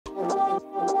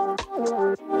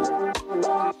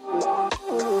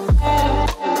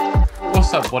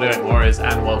What's up, bodyweight warriors,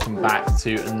 and welcome back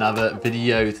to another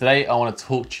video. Today I want to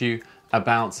talk to you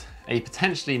about a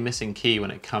potentially missing key when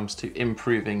it comes to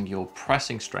improving your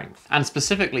pressing strength. And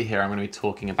specifically here, I'm going to be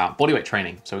talking about bodyweight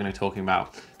training. So we're going to be talking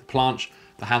about the planche,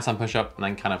 the handstand push-up, and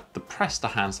then kind of the press to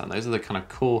handstand. Those are the kind of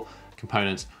core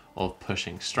components of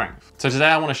pushing strength. So today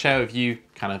I want to share with you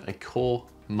kind of a core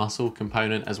muscle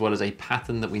component as well as a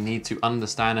pattern that we need to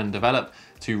understand and develop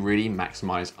to really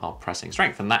maximize our pressing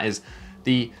strength, and that is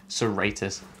the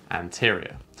Serratus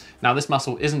Anterior. Now, this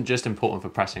muscle isn't just important for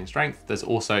pressing strength, there's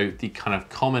also the kind of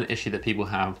common issue that people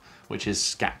have, which is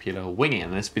scapular winging,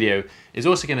 and this video is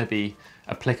also going to be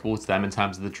applicable to them in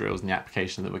terms of the drills and the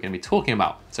application that we're going to be talking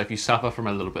about. So if you suffer from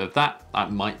a little bit of that,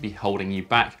 that might be holding you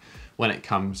back when it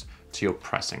comes to your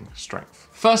pressing strength.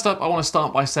 First up, I want to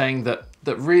start by saying that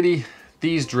really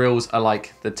these drills are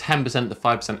like the 10%, the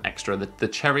 5% extra, the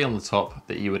cherry on the top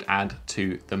that you would add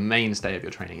to the mainstay of your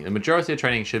training. The majority of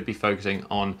training should be focusing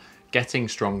on getting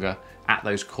stronger at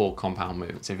those core compound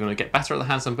movements. If you want to get better at the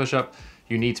handstand push-up,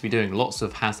 you need to be doing lots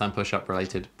of handstand push-up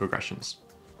related progressions.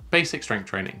 Basic strength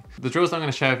training. The drills that I'm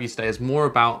going to share with you today is more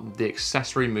about the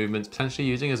accessory movements, potentially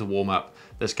using as a warm-up,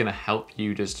 that's going to help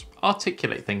you just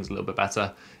articulate things a little bit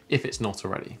better if it's not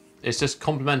already. It's just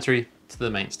complementary to the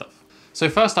main stuff. So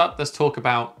first up, let's talk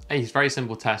about a very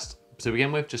simple test to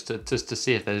begin with, just to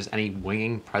see if there's any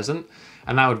winging present.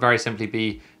 And that would very simply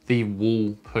be the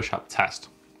wall push-up test.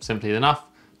 Simply enough,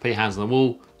 put your hands on the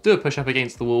wall, do a push-up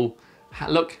against the wall,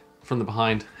 look from the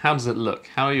behind. How does it look?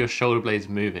 How are your shoulder blades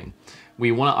moving?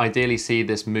 We want to ideally see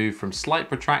this move from slight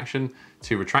protraction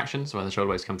to retraction, so where the shoulder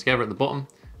blades come together at the bottom,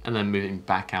 and then moving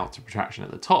back out to protraction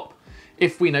at the top.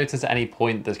 If we notice at any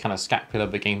point this kind of scapula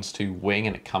begins to wing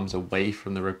and it comes away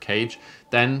from the rib cage,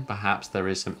 then perhaps there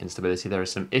is some instability, there are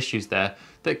some issues there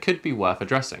that could be worth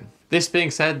addressing. This being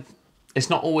said,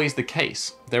 it's not always the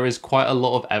case. There is quite a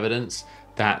lot of evidence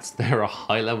that there are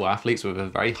high-level athletes with a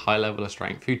very high level of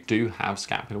strength who do have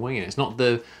scapular winging. It's not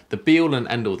the be-all and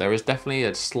end-all. There is definitely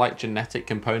a slight genetic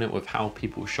component with how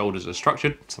people's shoulders are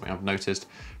structured, something I've noticed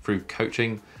through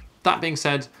coaching. That being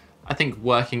said, I think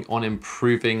working on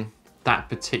improving that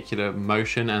particular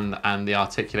motion and the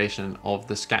articulation of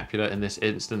the scapula in this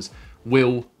instance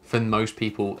will, for most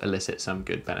people, elicit some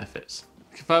good benefits.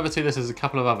 Further to this, there's a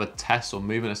couple of other tests or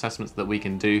movement assessments that we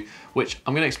can do, which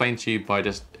I'm going to explain to you by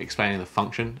just explaining the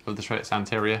function of the Serratus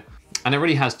Anterior. And it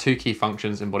really has two key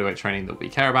functions in bodyweight training that we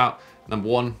care about. Number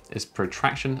one is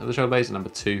protraction of the shoulder blades, and number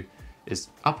two is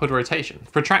upward rotation.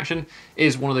 Protraction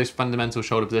is one of those fundamental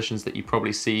shoulder positions that you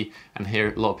probably see and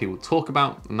hear a lot of people talk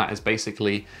about, and that is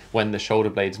basically when the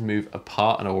shoulder blades move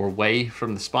apart or away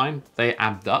from the spine. They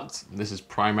abduct. This is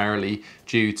primarily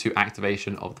due to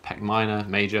activation of the pec minor,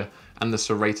 major, and the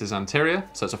serratus anterior.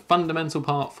 So it's a fundamental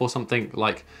part for something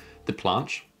like the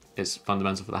planche. It's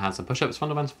fundamental for the handstand push-up. It's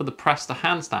fundamental for the press to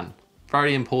handstand.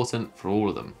 Very important for all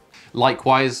of them.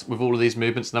 Likewise, with all of these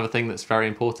movements, another thing that's very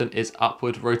important is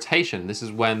upward rotation. This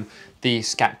is when the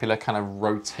scapula kind of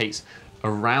rotates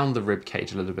around the rib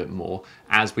cage a little bit more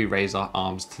as we raise our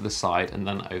arms to the side and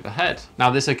then overhead. Now,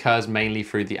 this occurs mainly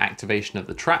through the activation of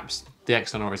the traps, the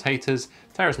external rotators,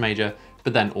 teres major,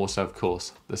 but then also, of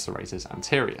course, the serratus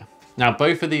anterior. Now,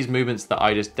 both of these movements that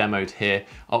I just demoed here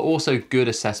are also good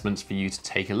assessments for you to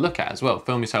take a look at as well.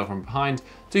 Film yourself from behind,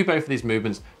 do both of these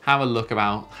movements, have a look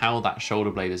about how that shoulder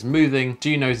blade is moving. Do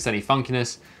you notice any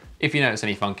funkiness? If you notice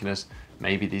any funkiness,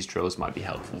 maybe these drills might be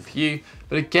helpful for you.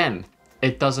 But again,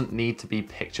 it doesn't need to be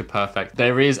picture perfect.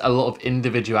 There is a lot of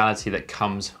individuality that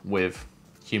comes with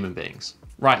human beings.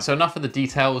 Right, so enough of the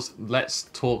details. Let's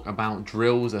talk about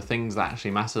drills, the things that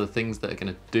actually matter, the things that are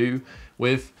gonna do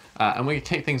with, and we're gonna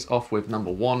kick things off with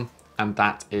number one, and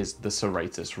that is the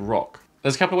Serratus Rock.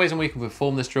 There's a couple of ways in which we can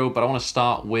perform this drill, but I wanna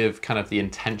start with kind of the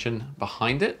intention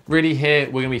behind it. Really here,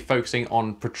 we're gonna be focusing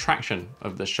on protraction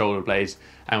of the shoulder blades,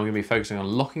 and we're gonna be focusing on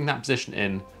locking that position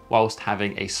in whilst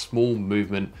having a small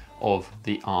movement of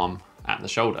the arm at the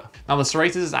shoulder. Now, the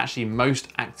serratus is actually most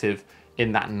active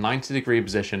in that 90-degree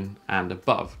position and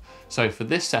above. So for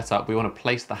this setup, we want to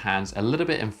place the hands a little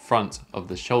bit in front of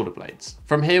the shoulder blades.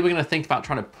 From here, we're going to think about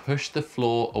trying to push the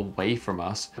floor away from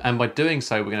us. And by doing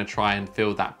so, we're going to try and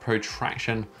feel that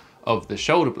protraction of the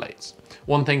shoulder blades.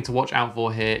 One thing to watch out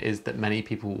for here is that many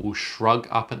people will shrug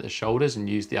up at the shoulders and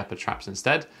use the upper traps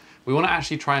instead. We want to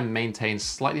actually try and maintain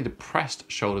slightly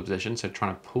depressed shoulder position, so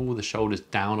trying to pull the shoulders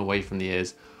down away from the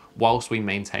ears whilst we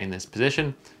maintain this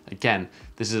position. Again,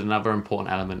 this is another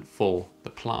important element for the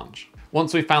planche.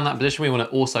 Once we've found that position, we want to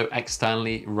also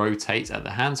externally rotate at the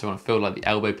hand. So we want to feel like the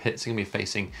elbow pits are going to be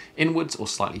facing inwards or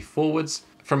slightly forwards.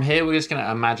 From here, we're just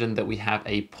gonna imagine that we have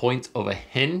a point of a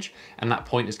hinge, and that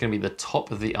point is gonna be the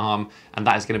top of the arm, and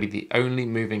that is gonna be the only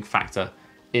moving factor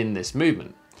in this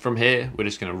movement. From here, we're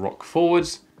just gonna rock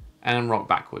forwards and rock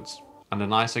backwards under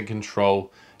nice and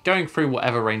control, going through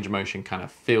whatever range of motion kind of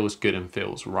feels good and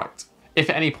feels right. If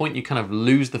at any point you kind of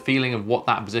lose the feeling of what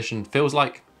that position feels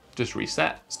like, just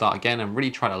reset, start again, and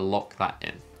really try to lock that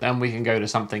in. Then we can go to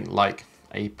something like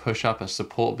a push-up, a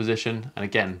support position, and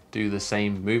again, do the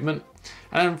same movement.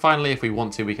 And then finally, if we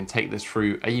want to, we can take this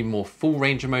through a more full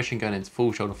range of motion, going into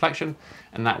full shoulder flexion,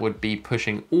 and that would be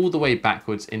pushing all the way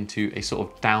backwards into a sort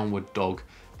of downward dog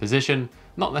position,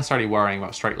 not necessarily worrying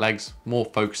about straight legs, more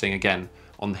focusing again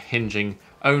on the hinging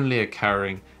only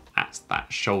occurring at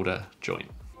that shoulder joint.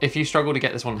 If you struggle to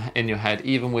get this one in your head,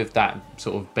 even with that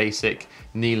sort of basic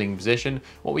kneeling position,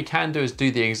 what we can do is do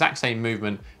the exact same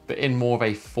movement, but in more of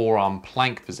a forearm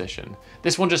plank position.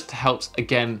 This one just helps,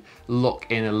 again, lock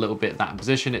in a little bit that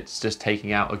position. It's just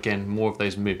taking out, again, more of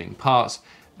those moving parts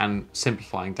and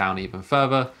simplifying down even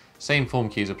further. Same form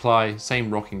cues apply, same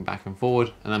rocking back and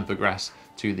forward, and then progress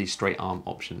to the straight arm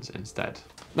options instead.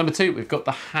 Number 2, we've got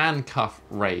the handcuff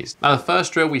raise. Now, the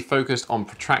first drill, we focused on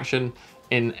protraction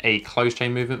in a closed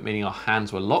chain movement, meaning our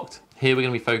hands were locked. Here we're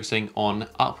gonna be focusing on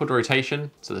upward rotation,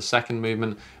 so the second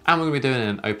movement, and we're gonna be doing it in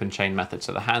an open chain method,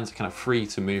 so the hands are kind of free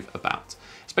to move about.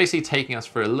 It's basically taking us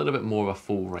through a little bit more of a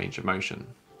full range of motion.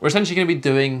 We're essentially gonna be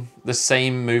doing the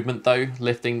same movement though,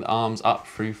 lifting the arms up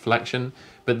through flexion,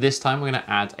 but this time we're gonna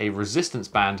add a resistance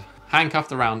band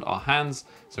handcuffed around our hands,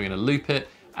 so we're gonna loop it,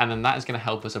 and then that is gonna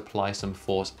help us apply some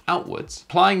force outwards.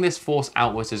 Applying this force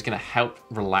outwards is gonna help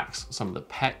relax some of the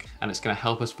pec, and it's gonna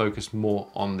help us focus more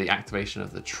on the activation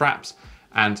of the traps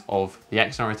and of the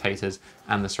external rotators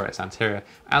and the serratus anterior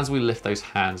as we lift those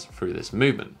hands through this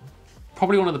movement.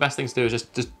 Probably one of the best things to do is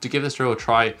just to give this drill a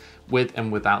try with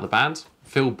and without the band,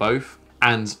 feel both,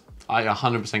 and I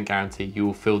 100% guarantee you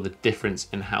will feel the difference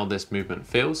in how this movement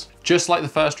feels. Just like the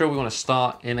first drill, we want to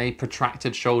start in a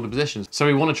protracted shoulder position. So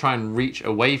we want to try and reach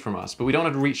away from us, but we don't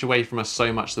want to reach away from us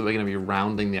so much that we're going to be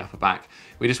rounding the upper back.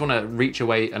 We just want to reach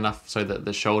away enough so that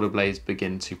the shoulder blades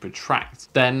begin to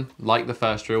protract. Then, like the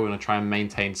first drill, we're going to try and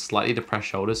maintain slightly depressed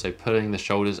shoulders, so pulling the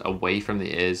shoulders away from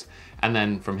the ears. And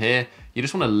then from here, you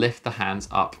just want to lift the hands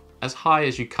up as high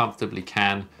as you comfortably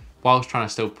can, whilst trying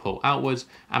to still pull outwards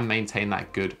and maintain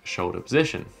that good shoulder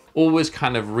position. Always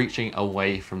kind of reaching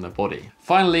away from the body.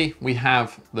 Finally, we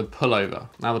have the pullover.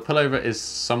 Now the pullover is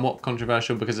somewhat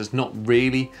controversial because it's not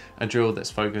really a drill that's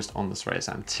focused on the serratus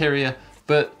anterior,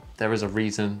 but there is a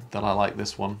reason that I like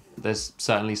this one. There's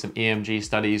certainly some EMG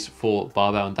studies for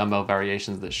barbell and dumbbell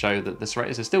variations that show that the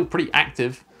serratus is still pretty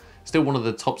active, still one of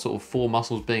the top sort of 4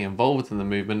 muscles being involved in the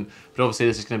movement, but obviously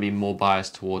this is going to be more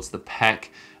biased towards the pec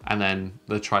and then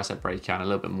the tricep brachii and a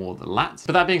little bit more the lats.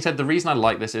 But that being said, the reason I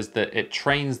like this is that it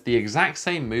trains the exact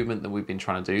same movement that we've been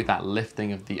trying to do, that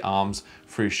lifting of the arms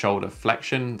through shoulder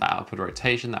flexion, that upward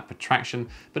rotation, that protraction,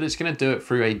 but it's going to do it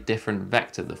through a different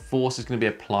vector. The force is going to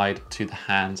be applied to the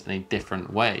hands in a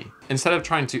different way. Instead of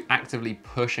trying to actively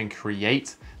push and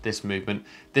create this movement,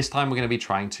 this time we're going to be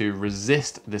trying to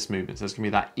resist this movement. So it's going to be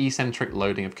that eccentric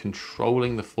loading of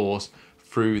controlling the force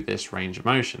through this range of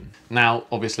motion. Now,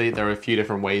 obviously, there are a few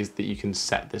different ways that you can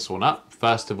set this one up.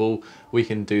 First of all, we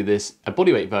can do this a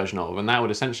bodyweight version of, and that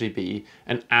would essentially be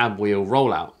an ab wheel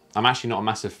rollout. I'm actually not a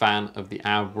massive fan of the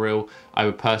ab wheel. I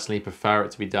would personally prefer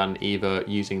it to be done either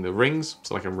using the rings,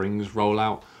 so like a rings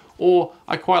rollout, or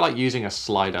I quite like using a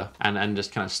slider and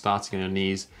just kind of starting on your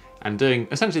knees and doing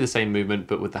essentially the same movement,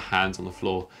 but with the hands on the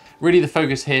floor. Really, the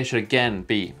focus here should again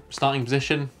be starting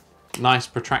position, nice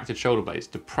protracted shoulder blades,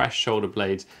 depressed shoulder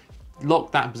blades, lock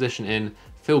that position in,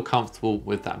 feel comfortable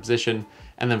with that position,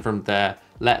 and then from there,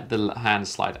 let the hands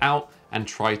slide out and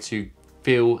try to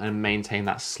feel and maintain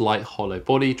that slight hollow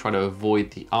body, try to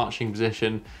avoid the arching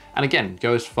position, and again,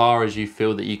 go as far as you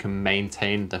feel that you can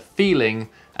maintain the feeling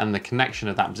and the connection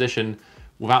of that position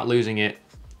without losing it.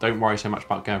 Don't worry so much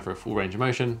about going for a full range of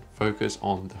motion, focus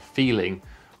on the feeling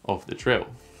of the drill.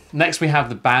 Next, we have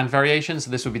the band variation.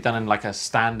 So this will be done in like a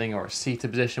standing or a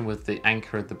seated position with the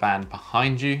anchor of the band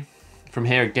behind you. From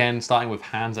here, again, starting with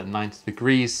hands at 90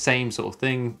 degrees, same sort of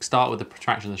thing. Start with the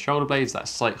protraction of the shoulder blades, that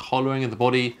slight hollowing of the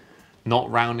body,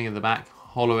 not rounding of the back,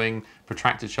 hollowing,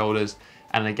 protracted shoulders.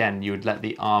 And again, you would let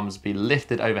the arms be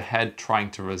lifted overhead,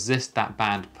 trying to resist that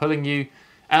band pulling you.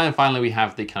 And then finally, we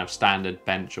have the kind of standard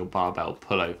bench or barbell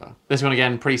pullover. This one,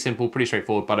 again, pretty simple, pretty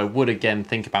straightforward, but I would again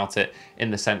think about it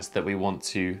in the sense that we want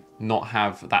to not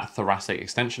have that thoracic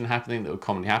extension happening that would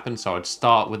commonly happen. So I'd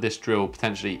start with this drill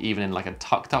potentially even in like a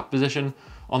tucked up position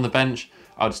On the bench,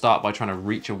 I would start by trying to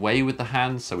reach away with the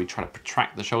hands. So we try to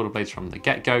protract the shoulder blades from the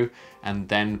get-go, and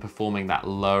then performing that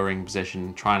lowering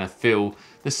position, trying to feel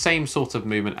the same sort of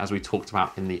movement as we talked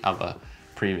about in the other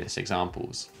previous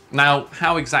examples. Now,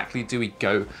 how exactly do we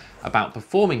go about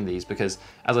performing these? Because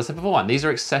as I said before, these are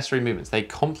accessory movements. They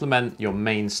complement your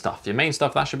main stuff. Your main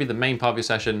stuff, that should be the main part of your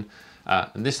session.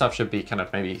 And this stuff should be kind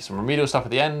of maybe some remedial stuff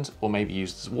at the end, or maybe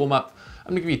used as a warm-up. I'm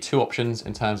gonna give you two options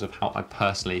in terms of how I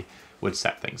personally would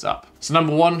set things up. So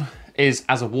number one is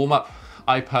as a warm-up,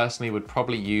 I personally would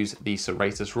probably use the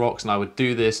Serratus Rocks, and I would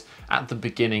do this at the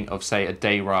beginning of, say, a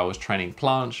day where I was training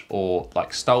planche or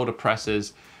like shoulder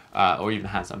presses, or even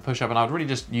handstand push-up, and I would really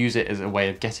just use it as a way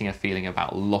of getting a feeling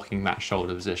about locking that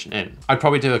shoulder position in. I'd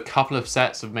probably do a couple of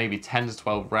sets of maybe 10 to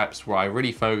 12 reps where I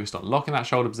really focused on locking that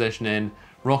shoulder position in,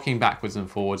 rocking backwards and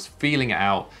forwards, feeling it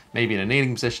out, maybe in a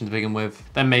kneeling position to begin with,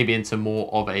 then maybe into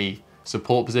more of a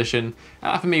support position.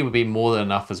 For me would be more than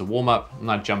enough as a warm-up,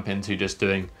 and I'd jump into just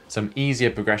doing some easier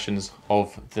progressions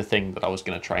of the thing that I was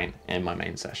going to train in my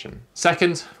main session.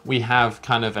 Second, we have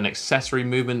kind of an accessory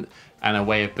movement and a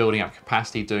way of building up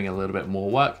capacity, doing a little bit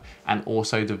more work, and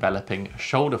also developing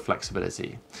shoulder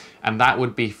flexibility. And that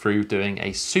would be through doing a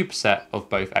superset of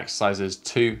both exercises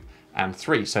 2 and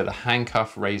 3. So the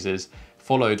handcuff raises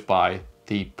followed by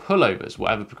the pullovers,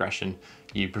 whatever progression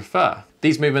you prefer.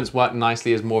 These movements work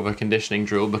nicely as more of a conditioning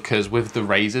drill, because with the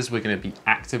raises, we're going to be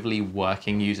actively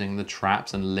working using the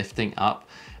traps and lifting up.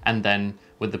 And then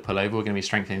with the pullover, we're going to be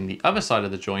strengthening the other side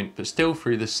of the joint, but still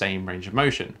through the same range of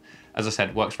motion. As I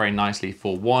said, works very nicely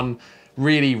for one,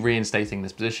 really reinstating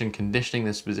this position, conditioning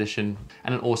this position,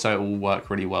 and then also it will work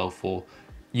really well for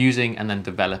using and then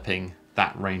developing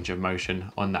that range of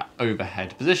motion on that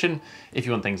overhead position if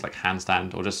you want things like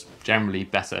handstand or just generally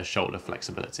better shoulder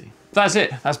flexibility. That's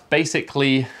it. That's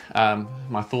basically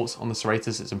my thoughts on the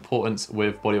Serratus, its importance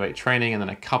with bodyweight training, and then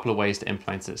a couple of ways to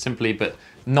implement it simply, but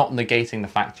not negating the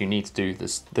fact you need to do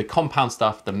this, the compound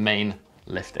stuff, the main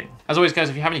lifting. As always, guys,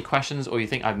 if you have any questions or you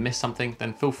think I've missed something,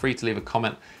 then feel free to leave a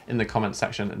comment in the comment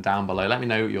section down below. Let me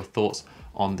know your thoughts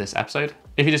on this episode.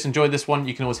 If you just enjoyed this one,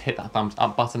 you can always hit that thumbs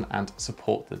up button and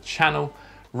support the channel.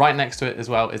 Right next to it as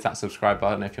well is that subscribe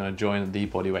button if you want to join the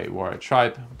Bodyweight Warrior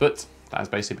tribe. But that has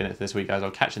basically been it for this week, guys.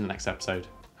 I'll catch you in the next episode.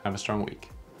 Have a strong week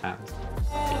and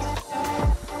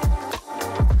peace.